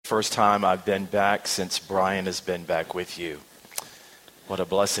first time I've been back since Brian has been back with you. What a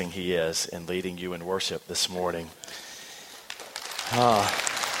blessing he is in leading you in worship this morning.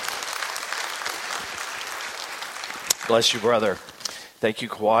 Bless you, brother. Thank you,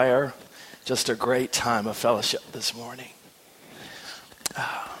 choir. Just a great time of fellowship this morning.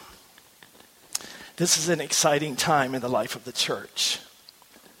 This is an exciting time in the life of the church.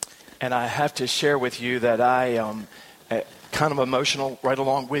 And I have to share with you that I am kind of emotional right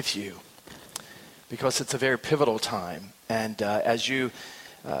along with you because it's a very pivotal time. And as you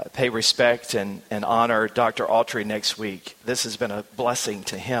pay respect and honor Dr. Autry next week, this has been a blessing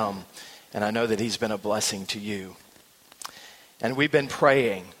to him. And I know that he's been a blessing to you. And we've been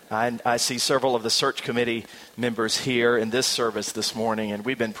praying. I see several of the search committee members here in this service this morning, and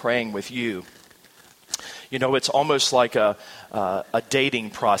we've been praying with you. You know, it's almost like a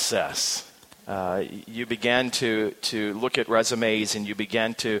dating process. You begin to look at resumes, and you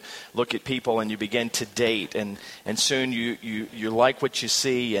begin to look at people, and you begin to date, and soon you like what you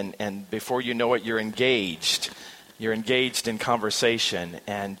see, and before you know it, you're engaged. You're engaged in conversation,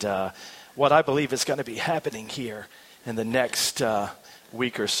 and what I believe is going to be happening here in the next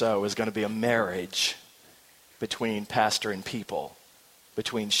week or so is going to be a marriage between pastor and people,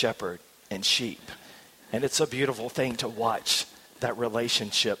 between shepherd and sheep. And it's a beautiful thing to watch that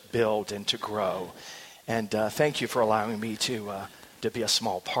relationship build and to grow. And thank you for allowing me to be a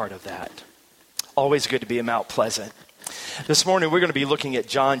small part of that. Always good to be in Mount Pleasant. This morning we're going to be looking at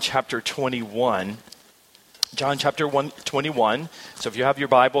John chapter 21. John chapter 21. So if you have your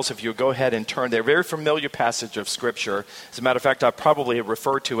Bibles, if you go ahead and turn there. Very familiar passage of Scripture. As a matter of fact, I probably have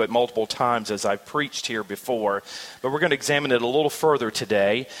referred to it multiple times as I've preached here before. But we're going to examine it a little further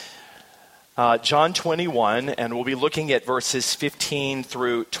today. John 21, and we'll be looking at verses 15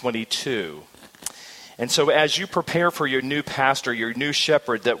 through 22. And so as you prepare for your new pastor, your new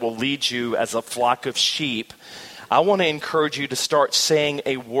shepherd that will lead you as a flock of sheep, I want to encourage you to start saying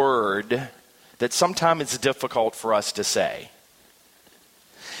a word that sometimes it's difficult for us to say.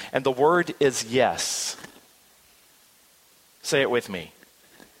 And the word is yes. Say it with me.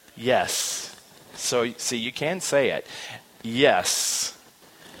 Yes. So, see, you can say it. Yes.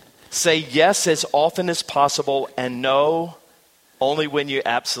 Say yes as often as possible and no only when you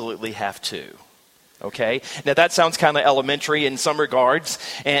absolutely have to. Okay? Now that sounds kind of elementary in some regards,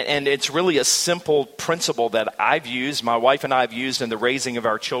 and it's really a simple principle that I've used, my wife and I have used in the raising of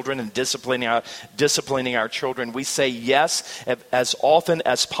our children and disciplining our children. We say yes as often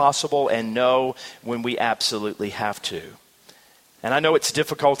as possible and no when we absolutely have to. And I know it's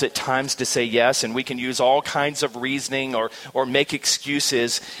difficult at times to say yes, and we can use all kinds of reasoning or make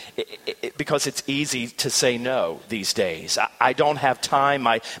excuses because it's easy to say no these days. I don't have time.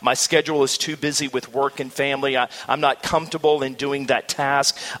 My schedule is too busy with work and family. I'm not comfortable in doing that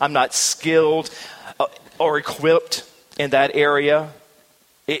task. I'm not skilled or equipped in that area.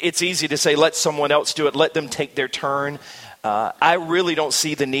 It's easy to say, let someone else do it. Let them take their turn. I really don't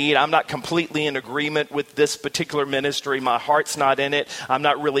see the need. I'm not completely in agreement with this particular ministry. My heart's not in it. I'm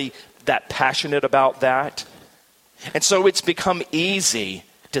not really that passionate about that. And so it's become easy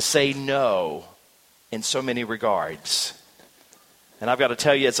to say no in so many regards. And I've got to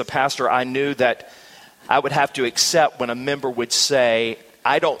tell you, as a pastor, I knew that I would have to accept when a member would say,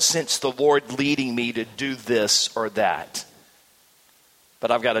 I don't sense the Lord leading me to do this or that.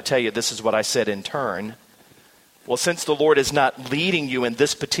 But I've got to tell you, this is what I said in turn. Well, since the Lord is not leading you in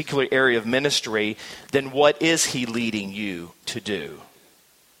this particular area of ministry, then what is He leading you to do?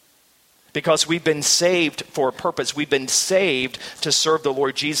 Because we've been saved for a purpose. We've been saved to serve the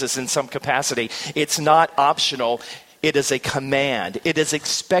Lord Jesus in some capacity. It's not optional. It is a command. It is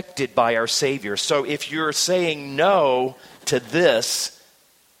expected by our Savior. So if you're saying no to this,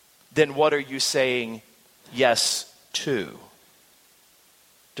 then what are you saying yes to?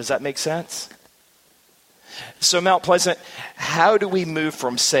 Does that make sense? So Mount Pleasant, how do we move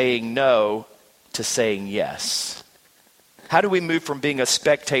from saying no to saying yes? How do we move from being a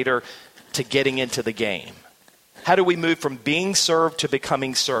spectator to getting into the game? How do we move from being served to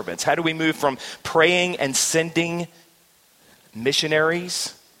becoming servants? How do we move from praying and sending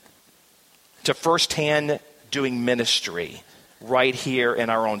missionaries to firsthand doing ministry right here in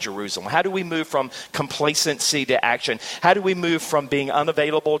our own Jerusalem? How do we move from complacency to action? How do we move from being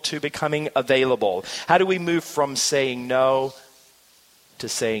unavailable to becoming available? How do we move from saying no to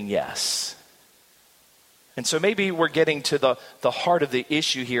saying yes? And so maybe we're getting to the heart of the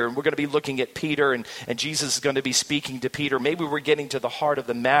issue here, and we're going to be looking at Peter, and Jesus is going to be speaking to Peter. Maybe we're getting to the heart of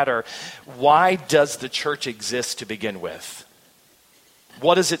the matter. Why does the church exist to begin with?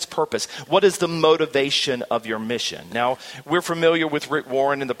 What is its purpose? What is the motivation of your mission? Now, we're familiar with Rick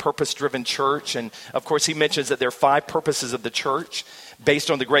Warren and the purpose-driven church. And of course, he mentions that there are 5 purposes of the church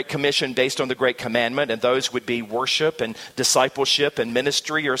based on the Great Commission, based on the Great Commandment. And those would be worship and discipleship and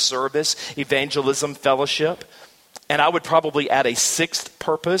ministry or service, evangelism, fellowship. And I would probably add a 6th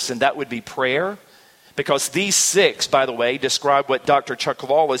purpose, and that would be prayer. Because these 6, by the way, describe what Dr. Chuck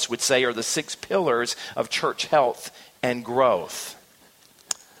Lawless would say are the 6 pillars of church health and growth.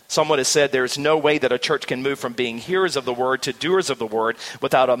 Someone has said there is no way that a church can move from being hearers of the word to doers of the word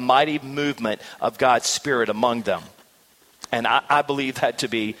without a mighty movement of God's Spirit among them. And I believe that to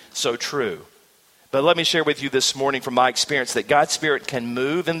be so true. But let me share with you this morning from my experience that God's Spirit can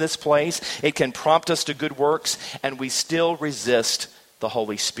move in this place. It can prompt us to good works, and we still resist the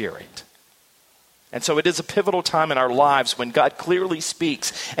Holy Spirit. And so it is a pivotal time in our lives when God clearly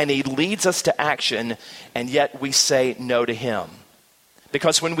speaks and he leads us to action, and yet we say no to him.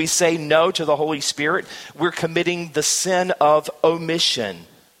 Because when we say no to the Holy Spirit, we're committing the sin of omission.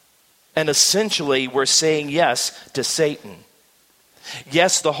 And essentially, we're saying yes to Satan.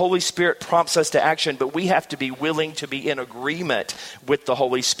 Yes, the Holy Spirit prompts us to action, but we have to be willing to be in agreement with the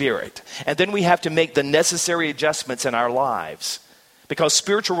Holy Spirit. And then we have to make the necessary adjustments in our lives. Because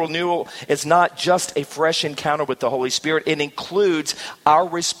spiritual renewal is not just a fresh encounter with the Holy Spirit. It includes our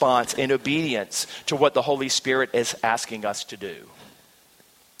response in obedience to what the Holy Spirit is asking us to do.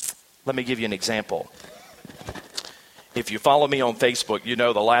 Let me give you an example. If you follow me on Facebook, you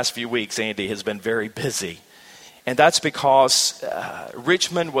know the last few weeks Andy has been very busy. And that's because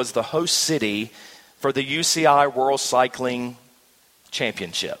Richmond was the host city for the UCI World Cycling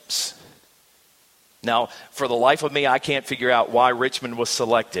Championships. Now, for the life of me, I can't figure out why Richmond was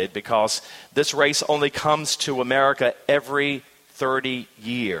selected, because this race only comes to America every 30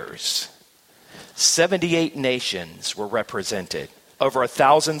 years. 78 nations were represented, over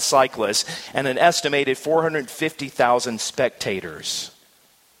 1,000 cyclists, and an estimated 450,000 spectators.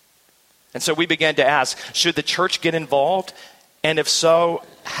 And so we began to ask, should the church get involved? And if so,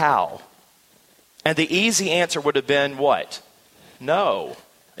 how? And the easy answer would have been what? No.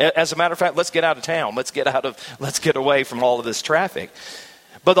 As a matter of fact, let's get out of town. Let's get away from all of this traffic.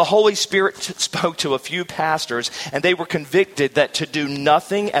 But the Holy Spirit spoke to a few pastors, and they were convicted that to do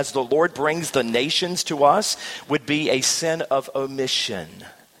nothing as the Lord brings the nations to us would be a sin of omission.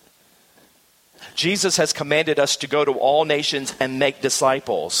 Jesus has commanded us to go to all nations and make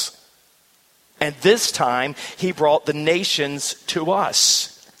disciples. And this time, he brought the nations to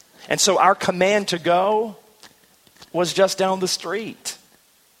us. And so our command to go was just down the street.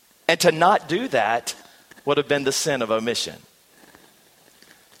 And to not do that would have been the sin of omission.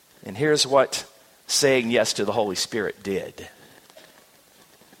 And here's what saying yes to the Holy Spirit did.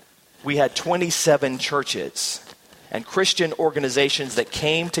 We had 27 churches and Christian organizations that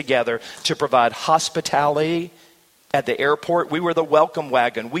came together to provide hospitality at the airport. We were the welcome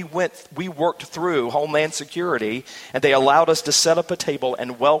wagon. We worked through Homeland Security, and they allowed us to set up a table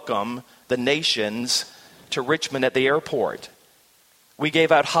and welcome the nations to Richmond at the airport. We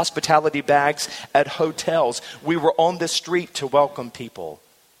gave out hospitality bags at hotels. We were on the street to welcome people.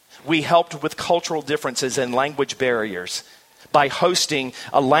 We helped with cultural differences and language barriers by hosting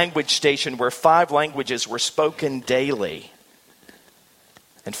a language station where 5 languages were spoken daily.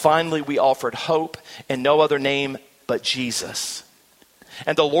 And finally, we offered hope in no other name but Jesus.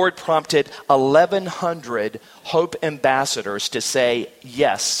 And the Lord prompted 1,100 Hope ambassadors to say,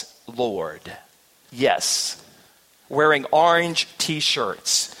 "Yes, Lord. Yes." Wearing orange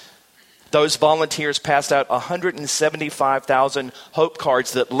t-shirts. Those volunteers passed out 175,000 Hope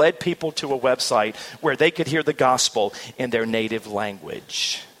cards that led people to a website where they could hear the gospel in their native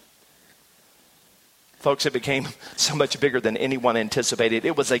language. Folks, it became so much bigger than anyone anticipated.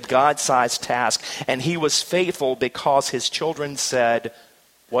 It was a God-sized task, and he was faithful because his children said,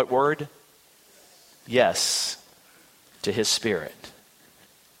 what word? Yes, to his Spirit.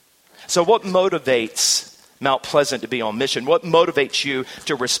 So what motivates Mount Pleasant to be on mission? What motivates you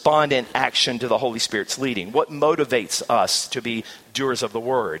to respond in action to the Holy Spirit's leading? What motivates us to be doers of the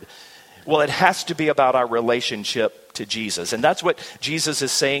word? Well, it has to be about our relationship to Jesus. And that's what Jesus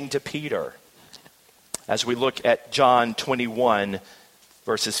is saying to Peter as we look at John 21,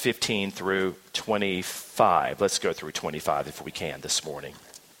 verses 15 through 25. Let's go through 25 if we can this morning.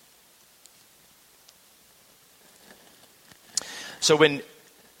 So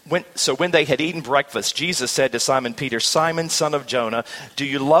when they had eaten breakfast, Jesus said to Simon Peter, "Simon, son of Jonah, do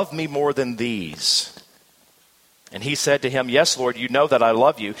you love me more than these?" And he said to him, "Yes, Lord, you know that I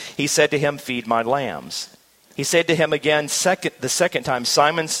love you." He said to him, "Feed my lambs." He said to him again the second time,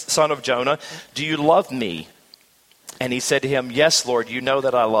 "Simon, son of Jonah, do you love me?" And he said to him, "Yes, Lord, you know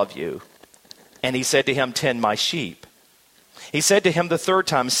that I love you." And he said to him, "Tend my sheep." He said to him the third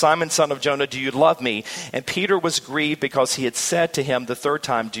time, "Simon, son of Jonah, do you love me?" And Peter was grieved because he had said to him the third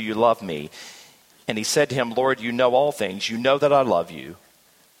time, "Do you love me?" And he said to him, "Lord, you know all things. You know that I love you."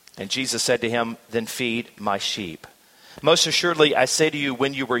 And Jesus said to him, "Then feed my sheep. Most assuredly, I say to you,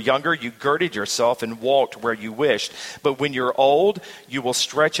 when you were younger, you girded yourself and walked where you wished. But when you're old, you will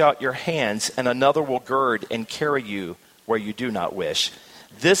stretch out your hands, and another will gird and carry you where you do not wish."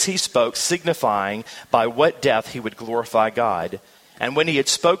 This he spoke, signifying by what death he would glorify God. And when he had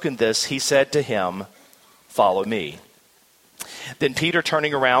spoken this, he said to him, "Follow me." Then Peter,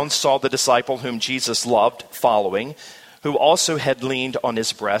 turning around, saw the disciple whom Jesus loved following, who also had leaned on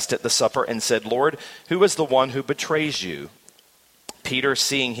his breast at the supper, and said, "Lord, who is the one who betrays you?" Peter,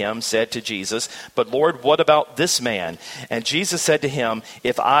 seeing him, said to Jesus, "But Lord, what about this man?" And Jesus said to him,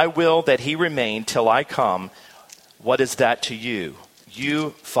 "If I will that he remain till I come, what is that to you?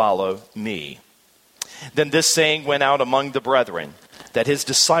 You follow me." Then this saying went out among the brethren, that his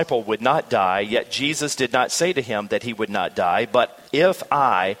disciple would not die. Yet Jesus did not say to him that he would not die, but if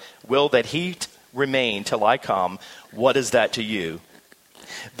I will that he remain till I come, what is that to you?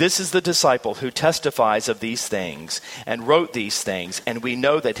 This is the disciple who testifies of these things and wrote these things, and we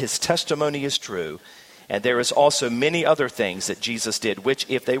know that his testimony is true. And there is also many other things that Jesus did, which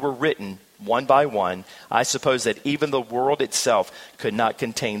if they were written one by one, I suppose that even the world itself could not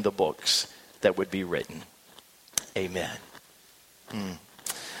contain the books that would be written. Amen.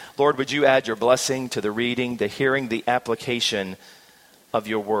 Lord, would you add your blessing to the reading, the hearing, the application of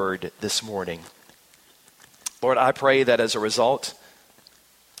your word this morning? Lord, I pray that as a result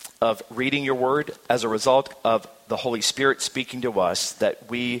of reading your word, as a result of the Holy Spirit speaking to us, that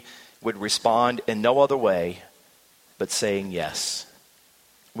we would respond in no other way but saying yes.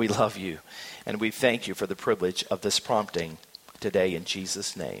 We love you, and we thank you for the privilege of this prompting today in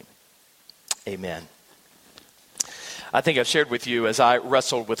Jesus' name. Amen. I think I've shared with you as I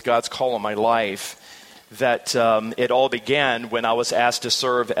wrestled with God's call on my life that it all began when I was asked to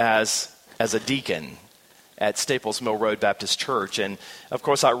serve as a deacon at Staples Mill Road Baptist Church. And of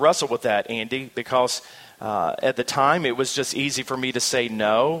course I wrestled with that, Andy, because at the time it was just easy for me to say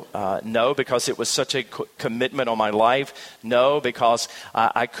no. No, because it was such a commitment on my life. No, because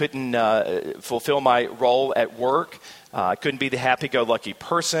I couldn't fulfill my role at work. I couldn't be the happy-go-lucky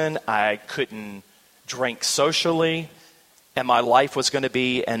person. I couldn't drink socially. And my life was going to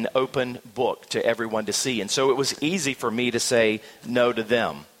be an open book to everyone to see. And so it was easy for me to say no to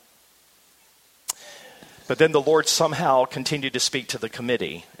them. But then the Lord somehow continued to speak to the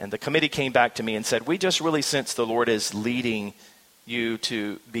committee. And the committee came back to me and said, "We just really sense the Lord is leading you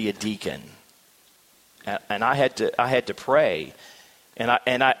to be a deacon." And I had to pray. And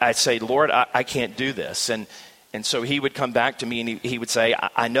I say, "Lord, I can't do this." And so he would come back to me and he would say,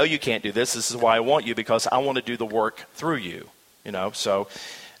 I know you can't do this. This is why I want you, because I want to do the work through you. So,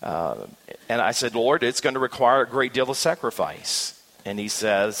 and I said, "Lord, it's going to require a great deal of sacrifice." And he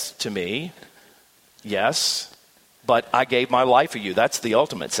says to me, "Yes, but I gave my life for you. That's the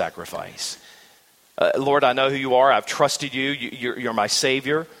ultimate sacrifice. Lord, I know who you are. I've trusted you. You're my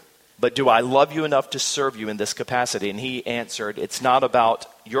Savior. But do I love you enough to serve you in this capacity?" And he answered, "It's not about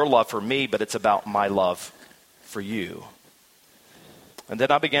your love for me, but it's about my love for you." And then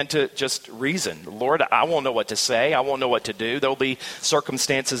I began to just reason. "Lord, I won't know what to say. I won't know what to do. There'll be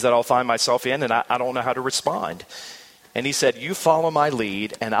circumstances that I'll find myself in, and I don't know how to respond." And he said, "You follow my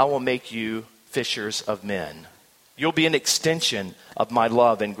lead, and I will make you fishers of men. You'll be an extension of my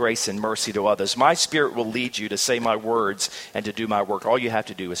love and grace and mercy to others. My Spirit will lead you to say my words and to do my work. All you have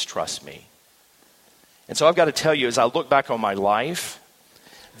to do is trust me." And so I've got to tell you, as I look back on my life,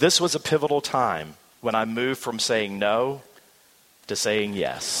 this was a pivotal time when I moved from saying no to saying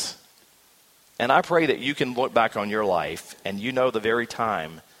yes. And I pray that you can look back on your life and you know the very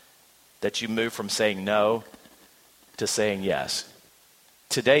time that you moved from saying no to saying yes.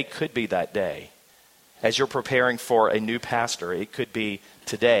 Today could be that day. As you're preparing for a new pastor, it could be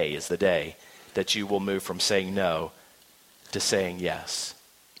today is the day that you will move from saying no to saying yes.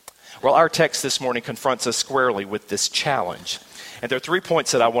 Well, our text this morning confronts us squarely with this challenge. And there are 3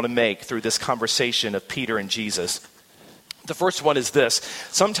 points that I want to make through this conversation of Peter and Jesus. The first one is this: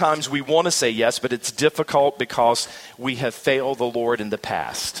 sometimes we want to say yes, but it's difficult because we have failed the Lord in the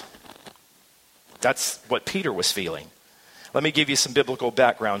past. That's what Peter was feeling. Let me give you some biblical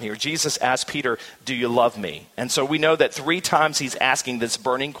background here. Jesus asked Peter, "Do you love me?" And so we know that 3 times he's asking this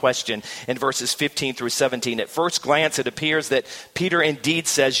burning question in verses 15 through 17. At first glance, it appears that Peter indeed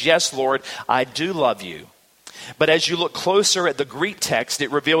says, "Yes, Lord, I do love you." But as you look closer at the Greek text,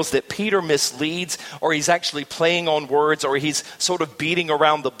 it reveals that Peter misleads, or he's actually playing on words, or he's sort of beating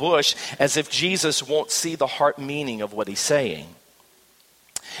around the bush as if Jesus won't see the heart meaning of what he's saying.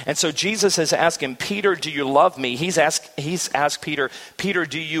 And so Jesus is asking, Peter, do you love me? He's asked Peter, Peter,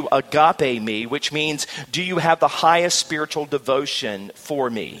 do you agape me? Which means, do you have the highest spiritual devotion for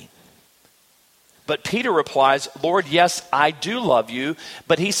me? But Peter replies, Lord, yes, I do love you.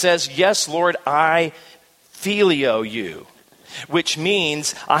 But he says, yes, Lord, I phileo you, which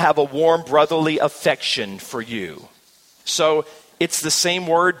means I have a warm brotherly affection for you. So it's the same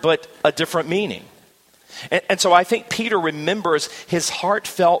word, but a different meaning. And so I think Peter remembers his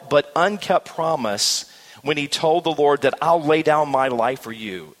heartfelt but unkept promise when he told the Lord that I'll lay down my life for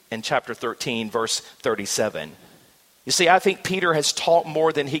you in chapter 13, verse 37. You see, I think Peter has taught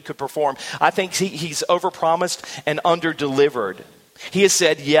more than he could perform. I think he's overpromised and underdelivered. He has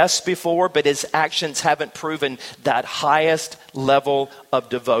said yes before, but his actions haven't proven that highest level of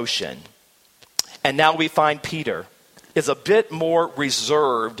devotion. And now we find Peter is a bit more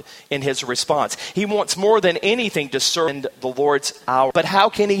reserved in his response. He wants more than anything to serve the Lord's hour. But how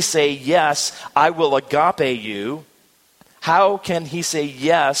can he say, yes, I will agape you? How can he say,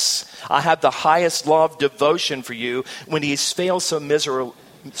 yes, I have the highest love, devotion for you, when he's failed so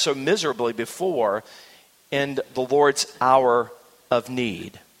miserably before in the Lord's hour of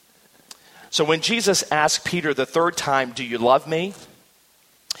need? So when Jesus asked Peter the third time, do you love me?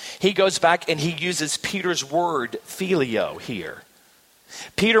 He goes back and he uses Peter's word, phileo, here.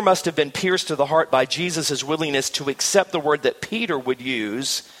 Peter must have been pierced to the heart by Jesus' willingness to accept the word that Peter would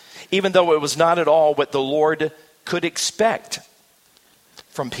use, even though it was not at all what the Lord could expect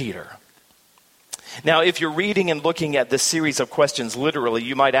from Peter. Now, if you're reading and looking at this series of questions literally,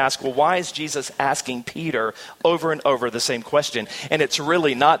 you might ask, well, why is Jesus asking Peter over and over the same question? And it's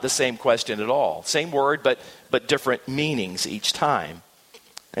really not the same question at all. Same word, but different meanings each time.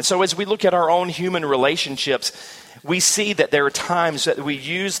 And so as we look at our own human relationships, we see that there are times that we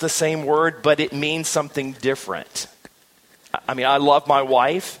use the same word, but it means something different. I mean, I love my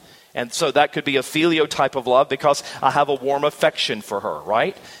wife, and so that could be a phileo type of love because I have a warm affection for her,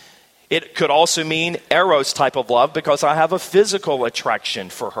 right? It could also mean eros type of love because I have a physical attraction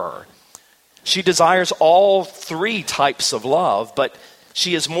for her. She desires all three types of love, but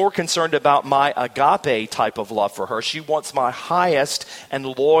she is more concerned about my agape type of love for her. She wants my highest and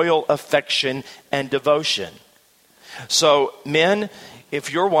loyal affection and devotion. So, men,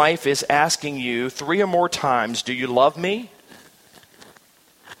 if your wife is asking you 3 or more times, do you love me?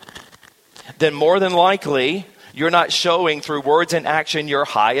 Then more than likely, you're not showing through words and action your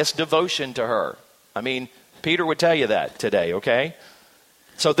highest devotion to her. I mean, Peter would tell you that today, okay?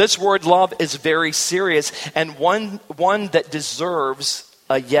 So this word love is very serious and one that deserves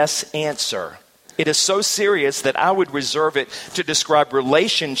a yes answer. It is so serious that I would reserve it to describe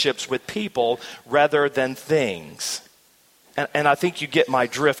relationships with people rather than things. And I think you get my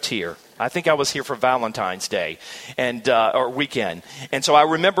drift here. I think I was here for Valentine's Day or weekend. And so I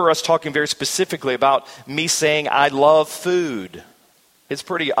remember us talking very specifically about me saying I love food. It's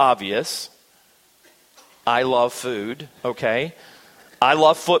pretty obvious. I love food, okay? I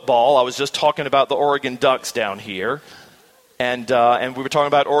love football. I was just talking about the Oregon Ducks down here. And we were talking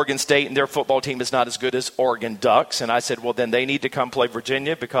about Oregon State, and their football team is not as good as Oregon Ducks. And I said, well, then they need to come play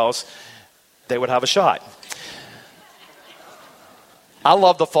Virginia because they would have a shot. I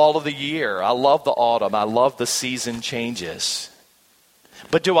love the fall of the year. I love the autumn. I love the season changes.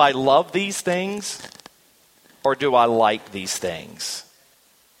 But do I love these things or do I like these things?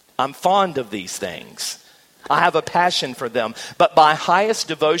 I'm fond of these things. I have a passion for them. But my highest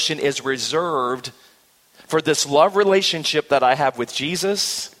devotion is reserved for this love relationship that I have with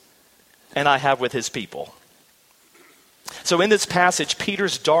Jesus and I have with his people. So in this passage,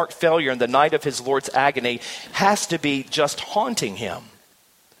 Peter's dark failure in the night of his Lord's agony has to be just haunting him.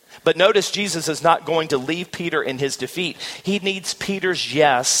 But notice Jesus is not going to leave Peter in his defeat. He needs Peter's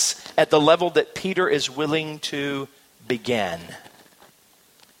yes at the level that Peter is willing to begin.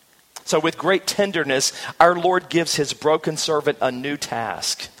 So with great tenderness, our Lord gives his broken servant a new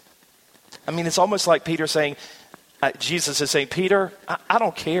task. I mean, it's almost like Peter saying, Jesus is saying, Peter, I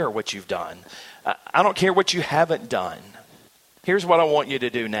don't care what you've done. I don't care what you haven't done. Here's what I want you to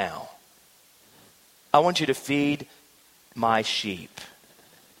do now. I want you to feed my sheep.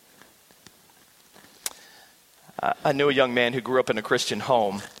 I knew a young man who grew up in a Christian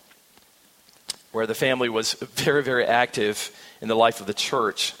home where the family was very, very active in the life of the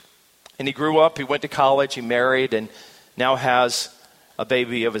church. And he grew up, he went to college, he married, and now has a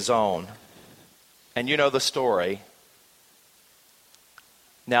baby of his own. And you know the story.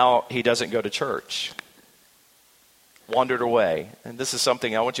 Now he doesn't go to church. wandered away. And this is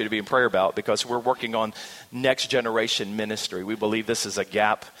something I want you to be in prayer about because we're working on next generation ministry. We believe this is a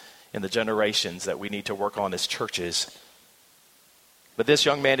gap in the generations that we need to work on as churches. But this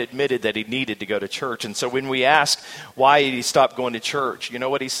young man admitted that he needed to go to church. And so when we asked why he stopped going to church, you know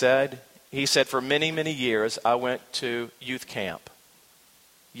what he said? He said, for many, many years, I went to youth camp,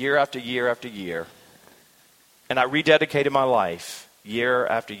 year after year after year. And I rededicated my life year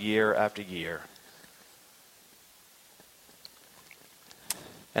after year after year.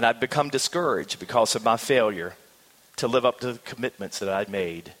 And I'd become discouraged because of my failure to live up to the commitments that I'd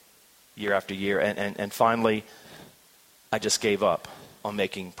made year after year. And finally, I just gave up on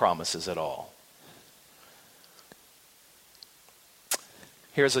making promises at all.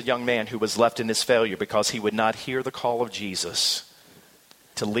 Here's a young man who was left in his failure because he would not hear the call of Jesus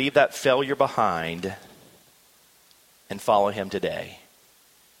to leave that failure behind and follow him today.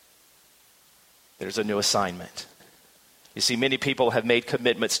 There's a new assignment. You see, many people have made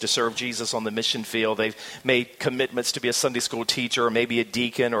commitments to serve Jesus on the mission field. They've made commitments to be a Sunday school teacher or maybe a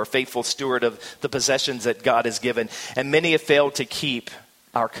deacon or a faithful steward of the possessions that God has given. And many have failed to keep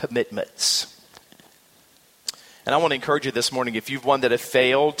our commitments. And I want to encourage you this morning, if you've one that have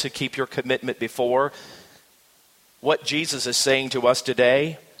failed to keep your commitment before, what Jesus is saying to us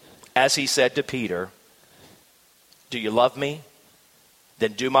today, as he said to Peter, do you love me?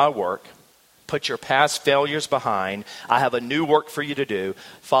 Then do my work. Put your past failures behind. I have a new work for you to do.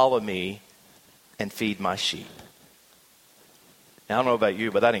 Follow me and feed my sheep. Now, I don't know about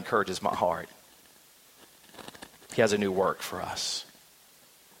you, but that encourages my heart. He has a new work for us.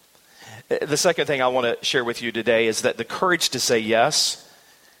 The second thing I want to share with you today is that the courage to say yes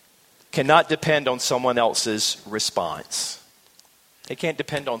cannot depend on someone else's response. It can't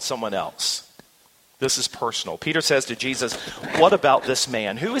depend on someone else. This is personal. Peter says to Jesus, what about this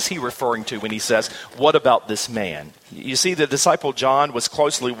man? Who is he referring to when he says, what about this man? You see, the disciple John was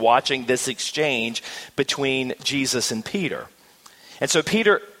closely watching this exchange between Jesus and Peter. And so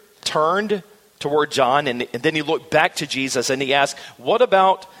Peter turned toward John and then he looked back to Jesus and he asked, what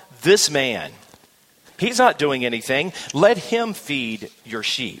about this man? He's not doing anything. Let him feed your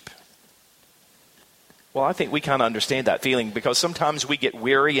sheep. Well, I think we kind of understand that feeling because sometimes we get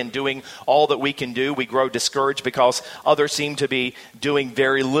weary in doing all that we can do. We grow discouraged because others seem to be doing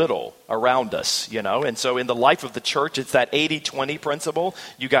very little around us, you know. And so in the life of the church, it's that 80-20 principle.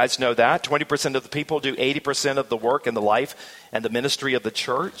 You guys know that. 20% of the people do 80% of the work in the life and the ministry of the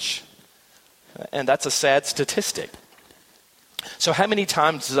church. And that's a sad statistic. So how many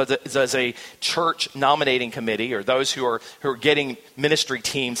times does a church nominating committee or those who are getting ministry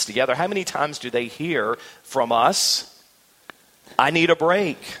teams together, how many times do they hear from us, I need a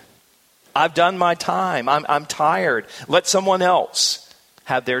break. I've done my time. I'm tired. Let someone else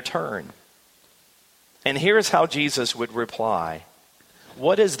have their turn. And here's how Jesus would reply.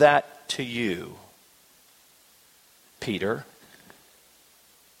 What is that to you, Peter?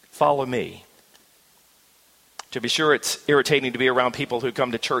 Follow me. To be sure, it's irritating to be around people who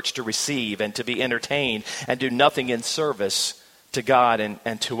come to church to receive and to be entertained and do nothing in service to God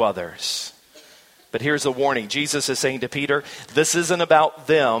and to others. But here's the warning. Jesus is saying to Peter, this isn't about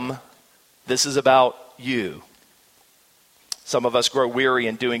them. This is about you. Some of us grow weary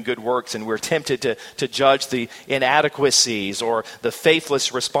in doing good works and we're tempted to judge the inadequacies or the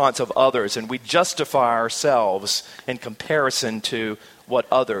faithless response of others. And we justify ourselves in comparison to what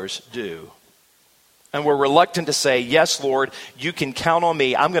others do. And we're reluctant to say, yes, Lord, you can count on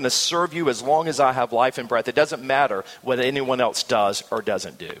me. I'm going to serve you as long as I have life and breath. It doesn't matter what anyone else does or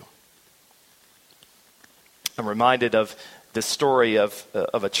doesn't do. I'm reminded of the story of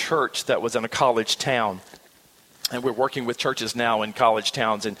a church that was in a college town. And we're working with churches now in college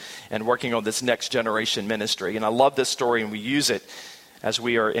towns and working on this next generation ministry. And I love this story, and we use it as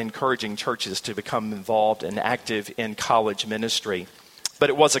we are encouraging churches to become involved and active in college ministry. But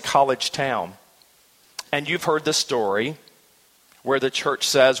it was a college town. And you've heard the story where the church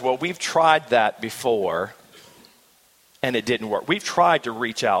says, well, we've tried that before and it didn't work. We've tried to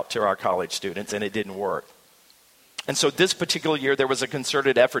reach out to our college students and it didn't work. And so this particular year, there was a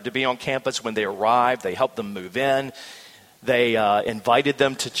concerted effort to be on campus when they arrived. They helped them move in. They invited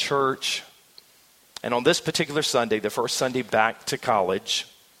them to church. And on this particular Sunday, the first Sunday back to college,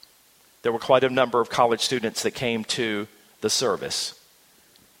 there were quite a number of college students that came to the service.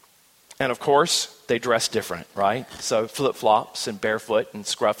 And of course, they dress different, right? So flip-flops and barefoot and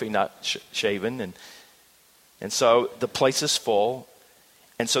scruffy, not shaven. And so the place is full.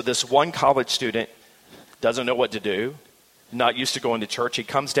 And so this one college student doesn't know what to do, not used to going to church. He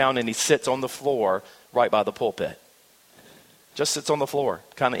comes down and he sits on the floor right by the pulpit. Just sits on the floor,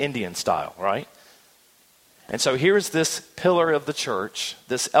 kind of Indian style, right? And so here's this pillar of the church,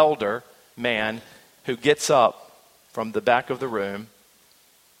 this elder man who gets up from the back of the room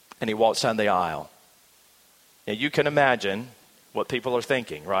and he walks down the aisle. Now you can imagine what people are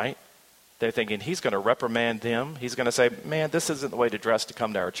thinking, right? They're thinking he's going to reprimand them. He's going to say, man, this isn't the way to dress to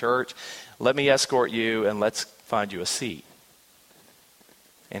come to our church. Let me escort you and let's find you a seat.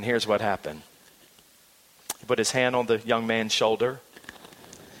 And here's what happened. He put his hand on the young man's shoulder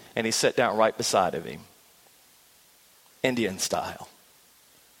and he sat down right beside of him. Indian style.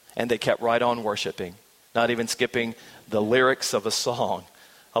 And they kept right on worshiping, not even skipping the lyrics of a song,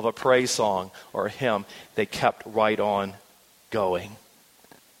 of a praise song or a hymn. They kept right on going.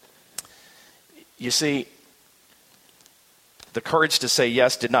 You see, the courage to say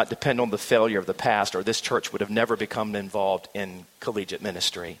yes did not depend on the failure of the past, or this church would have never become involved in collegiate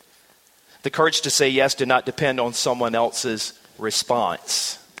ministry. The courage to say yes did not depend on someone else's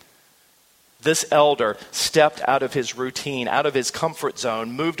response. This elder stepped out of his routine, out of his comfort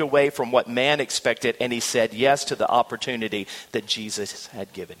zone, moved away from what man expected, and he said yes to the opportunity that Jesus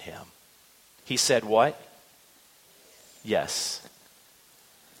had given him. He said what? Yes.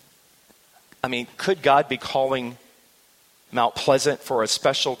 I mean, could God be calling Mount Pleasant for a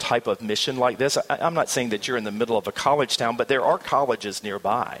special type of mission like this? I'm not saying that you're in the middle of a college town, but there are colleges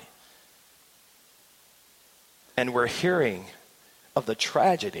nearby. And we're hearing of the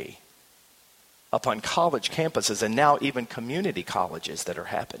tragedy upon college campuses and now even community colleges that are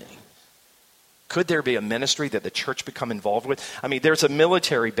happening. Could there be a ministry that the church become involved with? I mean, there's a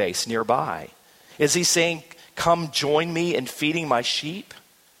military base nearby. Is he saying, come join me in feeding my sheep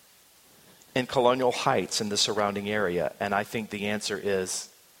in Colonial Heights and the surrounding area? And I think the answer is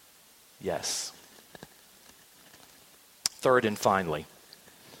yes. Third and finally,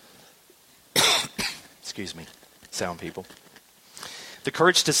 excuse me, sound people. The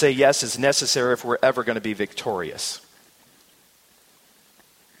courage to say yes is necessary if we're ever going to be victorious.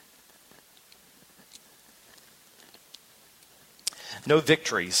 No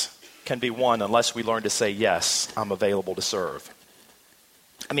victories can be won unless we learn to say, yes, I'm available to serve.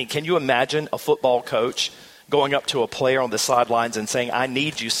 I mean, can you imagine a football coach going up to a player on the sidelines and saying, I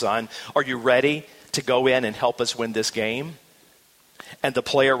need you, son. Are you ready to go in and help us win this game? And the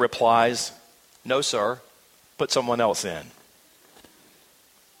player replies, no, sir. Put someone else in.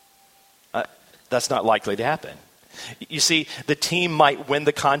 That's not likely to happen. You see, the team might win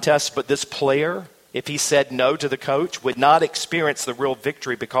the contest, but this player, if he said no to the coach, would not experience the real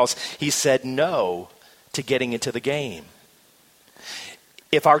victory because he said no to getting into the game.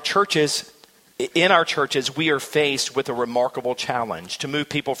 In our churches, we are faced with a remarkable challenge to move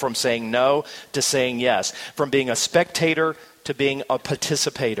people from saying no to saying yes, from being a spectator to being a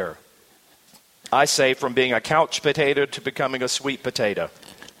participator. I say from being a couch potato to becoming a sweet potato.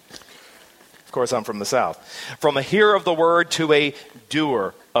 Of course, I'm from the South. From a hearer of the word to a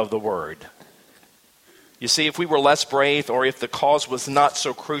doer of the word. You see, if we were less brave or if the cause was not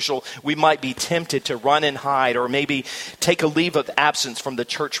so crucial, we might be tempted to run and hide or maybe take a leave of absence from the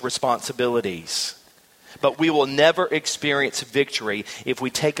church responsibilities. But we will never experience victory if we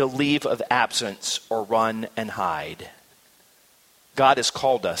take a leave of absence or run and hide. God has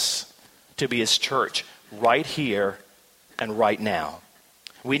called us to be his church right here and right now.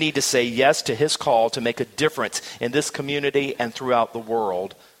 We need to say yes to his call to make a difference in this community and throughout the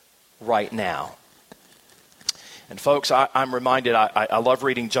world right now. And folks, I'm reminded, I love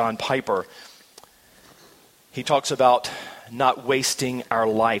reading John Piper. He talks about not wasting our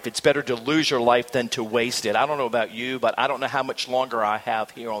life. It's better to lose your life than to waste it. I don't know about you, but I don't know how much longer I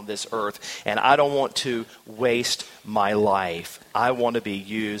have here on this earth, and I don't want to waste my life. I want to be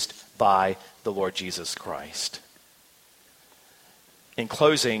used by the Lord Jesus Christ. In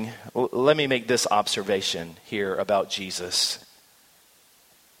closing, let me make this observation here about Jesus,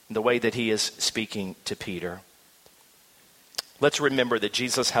 the way that he is speaking to Peter. Let's remember that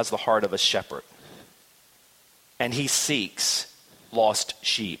Jesus has the heart of a shepherd, and he seeks lost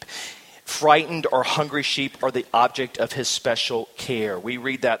sheep. Frightened or hungry sheep are the object of his special care. We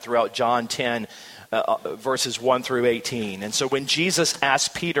read that throughout John 10, verses 1 through 18. And so when Jesus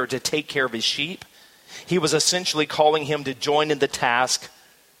asked Peter to take care of his sheep, he was essentially calling him to join in the task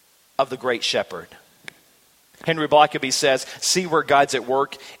of the great shepherd. Henry Blackaby says, see where God's at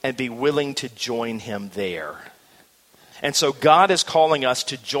work and be willing to join him there. And so God is calling us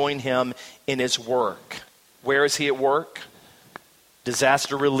to join him in his work. Where is he at work?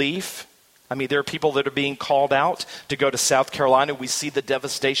 Disaster relief. I mean, there are people that are being called out to go to South Carolina. We see the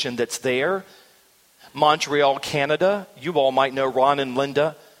devastation that's there. Montreal, Canada. You all might know Ron and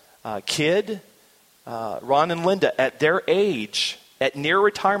Linda Kidd. Ron and Linda, at their age, at near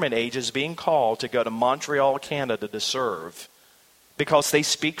retirement age is being called to go to Montreal, Canada to serve because they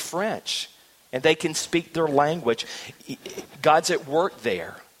speak French and they can speak their language. God's at work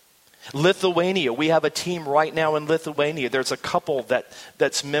there. Lithuania, we have a team right now in Lithuania. There's a couple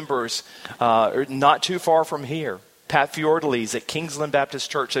that's members not too far from here. Pat Fiordelli's at Kingsland Baptist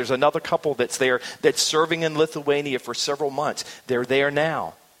Church. There's another couple that's there that's serving in Lithuania for several months. They're there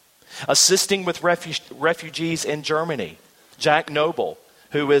now. Assisting with refugees in Germany. Jack Noble,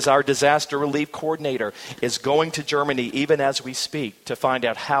 who is our disaster relief coordinator, is going to Germany even as we speak to find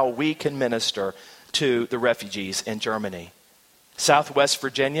out how we can minister to the refugees in Germany. Southwest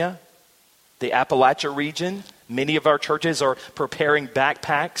Virginia, the Appalachia region, many of our churches are preparing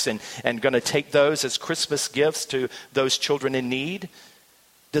backpacks and going to take those as Christmas gifts to those children in need.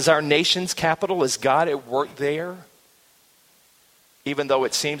 Does our nation's capital, is God at work there? Even though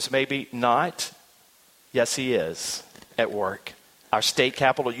it seems maybe not, yes, he is at work. Our state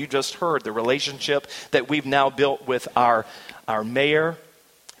capital, you just heard the relationship that we've now built with our mayor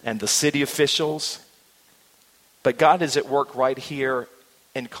and the city officials. But God is at work right here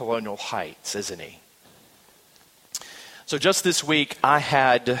in Colonial Heights, isn't he? So just this week, I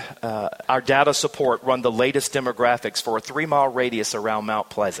had our data support run the latest demographics for a 3-mile radius around Mount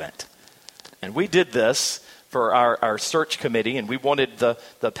Pleasant. And we did this for our search committee, and we wanted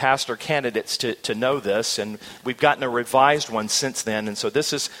the pastor candidates to know this, and we've gotten a revised one since then, and so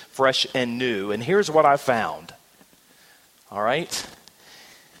this is fresh and new. And here's what I found. All right?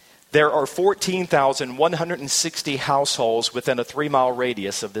 There are 14,160 households within a 3-mile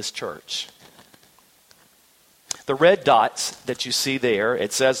radius of this church. The red dots that you see there,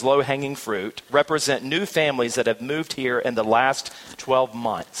 it says low-hanging fruit, represent new families that have moved here in the last 12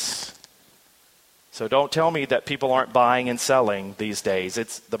 months. So don't tell me that people aren't buying and selling these days.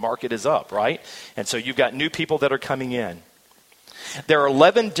 The market is up, right? And so you've got new people that are coming in. There are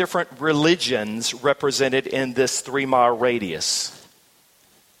 11 different religions represented in this 3-mile radius.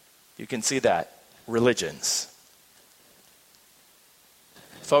 You can see that. Religions.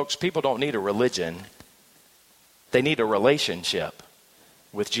 Folks, people don't need a religion. They need a relationship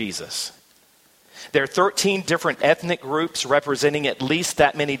with Jesus. There are 13 different ethnic groups representing at least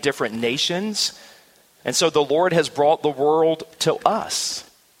that many different nations. And so the Lord has brought the world to us.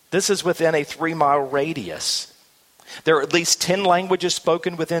 This is within a 3-mile radius. There are at least 10 languages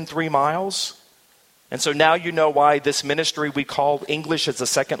spoken within 3 miles. And so now you know why this ministry we call English as a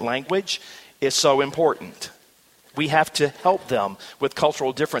Second Language is so important. We have to help them with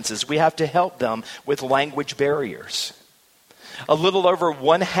cultural differences. We have to help them with language barriers. A little over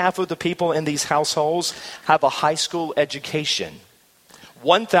 1/2 of the people in these households have a high school education.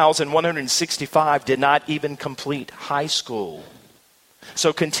 1,165 did not even complete high school.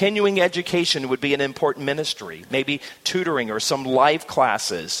 So continuing education would be an important ministry, maybe tutoring or some life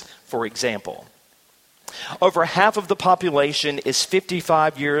classes, for example. Over half of the population is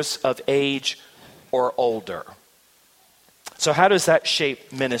 55 years of age or older. So how does that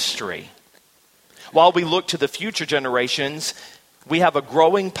shape ministry? While we look to the future generations, we have a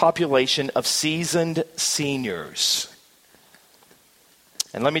growing population of seasoned seniors.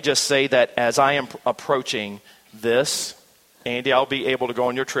 And let me just say that as I am approaching this, Andy, I'll be able to go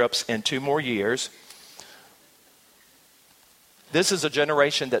on your trips in 2 more years. This is a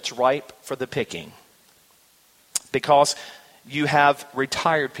generation that's ripe for the picking because you have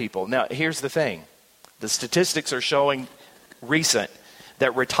retired people. Now, here's the thing. The statistics are showing recent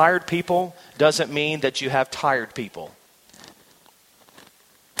that retired people doesn't mean that you have tired people.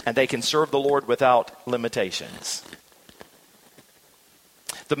 And they can serve the Lord without limitations.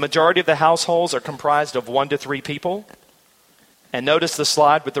 The majority of the households are comprised of 1 to 3 people. And notice the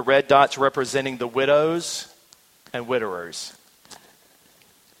slide with the red dots representing the widows and widowers.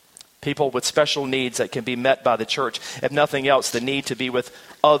 People with special needs that can be met by the church. If nothing else, the need to be with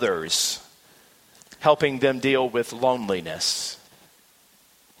others, helping them deal with loneliness.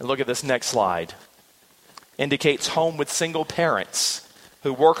 And look at this next slide. Indicates home with single parents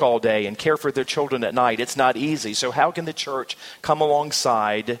who work all day and care for their children at night. It's not easy. So how can the church come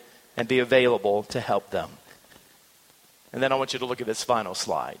alongside and be available to help them? And then I want you to look at this final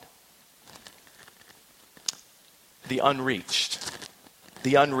slide. The unreached.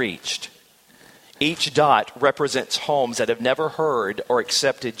 The unreached. Each dot represents homes that have never heard or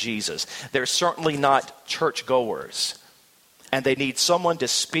accepted Jesus. They're certainly not churchgoers. And they need someone to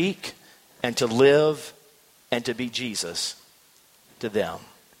speak and to live and to be Jesus to them.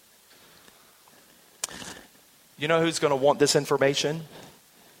 You know who's going to want this information?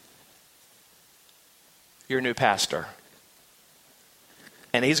 Your new pastor.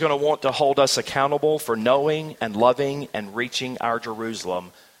 And he's going to want to hold us accountable for knowing and loving and reaching our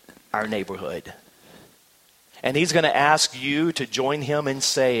Jerusalem, our neighborhood. And he's going to ask you to join him in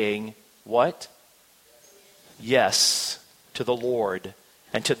saying, what? Yes to the Lord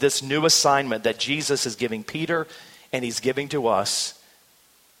and to this new assignment that Jesus is giving Peter and he's giving to us,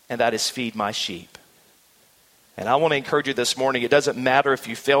 and that is feed my sheep. And I want to encourage you this morning, it doesn't matter if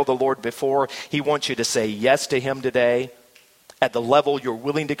you failed the Lord before. He wants you to say yes to him today at the level you're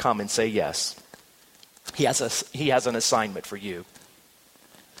willing to come and say yes. He has an assignment for you.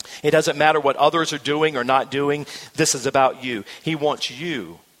 It doesn't matter what others are doing or not doing. This is about you. He wants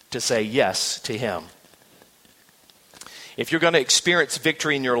you to say yes to him. If you're going to experience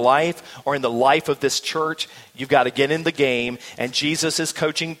victory in your life or in the life of this church, you've got to get in the game. And Jesus is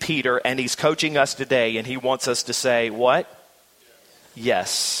coaching Peter, and he's coaching us today, and he wants us to say, what?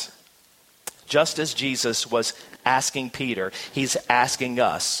 Yes. Just as Jesus was asking Peter, he's asking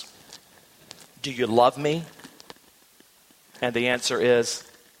us, do you love me? And the answer is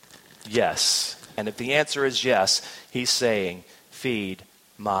yes. And if the answer is yes, he's saying, feed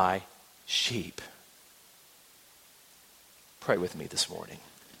my sheep. Pray with me this morning.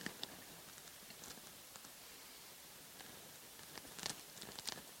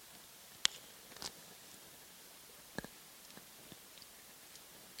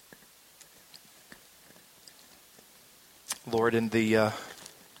 Lord, in the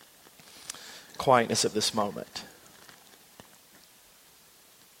quietness of this moment,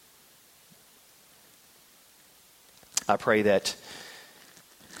 I pray that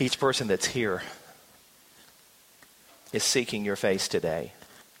each person that's here is seeking your face today.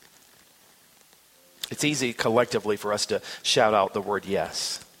 It's easy collectively for us to shout out the word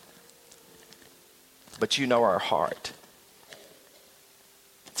yes. But you know our heart.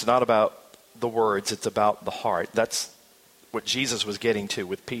 It's not about the words, it's about the heart. That's what Jesus was getting to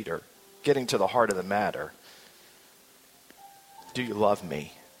with Peter, getting to the heart of the matter. Do you love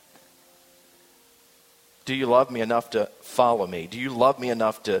me? Do you love me enough to follow me? Do you love me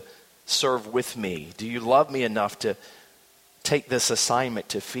enough to serve with me? Do you love me enough to take this assignment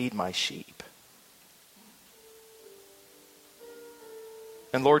to feed my sheep?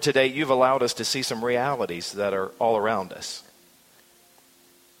 And Lord, today you've allowed us to see some realities that are all around us.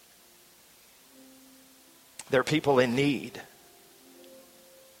 There are people in need.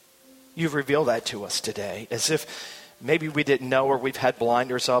 You've revealed that to us today, as if maybe we didn't know, or we've had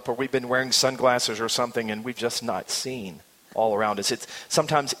blinders up, or we've been wearing sunglasses or something and we've just not seen all around us. It's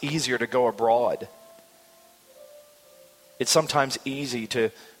sometimes easier to go abroad. It's sometimes easy to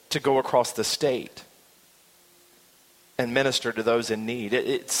go across the state and minister to those in need.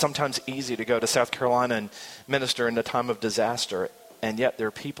 It's sometimes easy to go to South Carolina and minister in a time of disaster, and yet there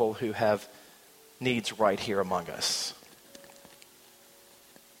are people who have needs right here among us.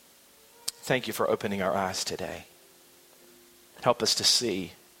 Thank you for opening our eyes today. Help us to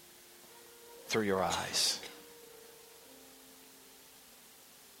see through your eyes.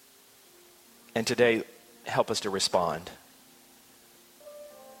 And today, help us to respond,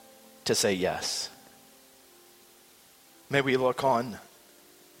 to say yes. May we look on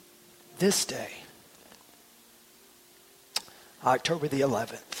this day, October the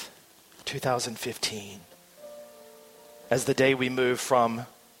 11th, 2015, as the day we move from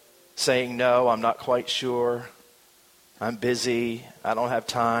saying, no, I'm not quite sure, I'm busy, I don't have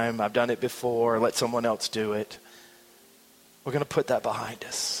time, I've done it before, let someone else do it. We're going to put that behind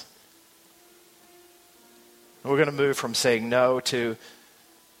us. We're going to move from saying no to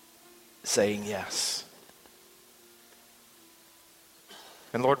saying yes.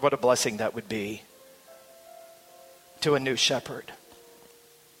 And Lord, what a blessing that would be to a new shepherd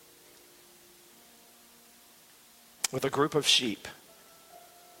with a group of sheep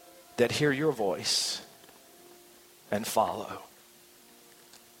that hear your voice and follow.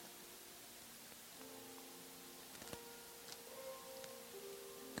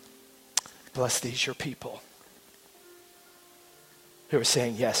 Bless these your people who are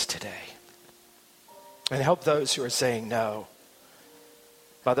saying yes today. And help those who are saying no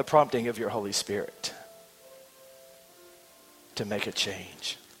by the prompting of your Holy Spirit to make a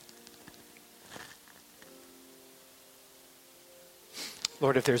change.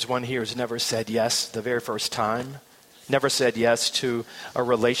 Lord, if there's one here who's never said yes the very first time, never said yes to a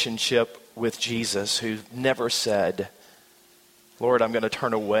relationship with Jesus, who never said, Lord, I'm going to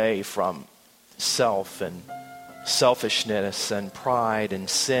turn away from self and selfishness and pride and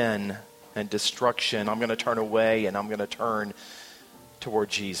sin and destruction. I'm going to turn away and I'm going to turn toward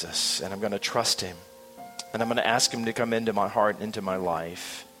Jesus, and I'm going to trust him, and I'm going to ask him to come into my heart and into my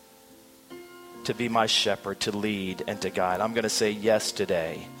life. to be my shepherd, to lead and to guide. I'm going to say yes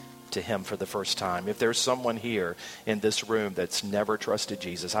today to him for the first time. If there's someone here in this room that's never trusted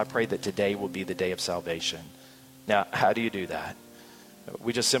Jesus, I pray that today will be the day of salvation. Now, how do you do that?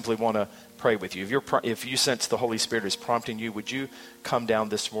 We just simply want to pray with you. If you sense the Holy Spirit is prompting you, would you come down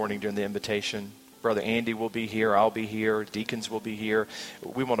this morning during the invitation? Brother Andy will be here. I'll be here. Deacons will be here.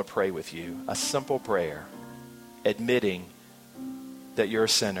 We want to pray with you. A simple prayer, admitting that you're a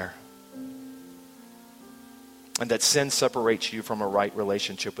sinner and that sin separates you from a right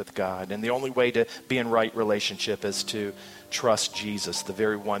relationship with God. And the only way to be in right relationship is to trust Jesus, the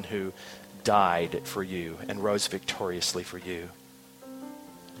very one who died for you and rose victoriously for you.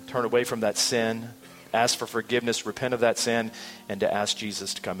 Turn away from that sin, ask for forgiveness, repent of that sin, and to ask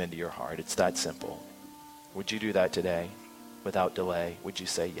Jesus to come into your heart. It's that simple. Would you do that today without delay? Would you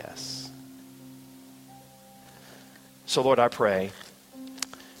say yes? So Lord, I pray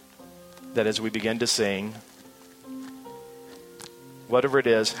that as we begin to sing, whatever it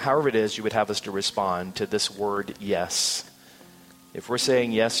is, however it is you would have us to respond to this word yes. If we're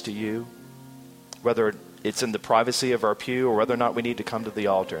saying yes to you, whether it's in the privacy of our pew or whether or not we need to come to the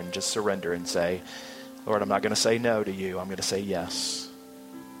altar and just surrender and say, Lord, I'm not going to say no to you. I'm going to say yes.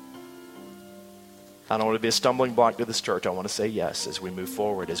 I don't want to be a stumbling block to this church. I want to say yes as we move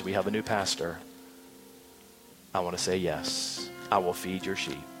forward, as we have a new pastor. I want to say yes. I will feed your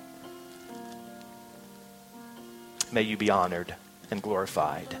sheep. May you be honored and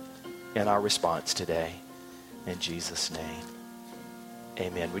glorified in our response today. In Jesus' name,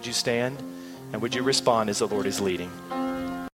 amen. Would you stand and would you respond as the Lord is leading?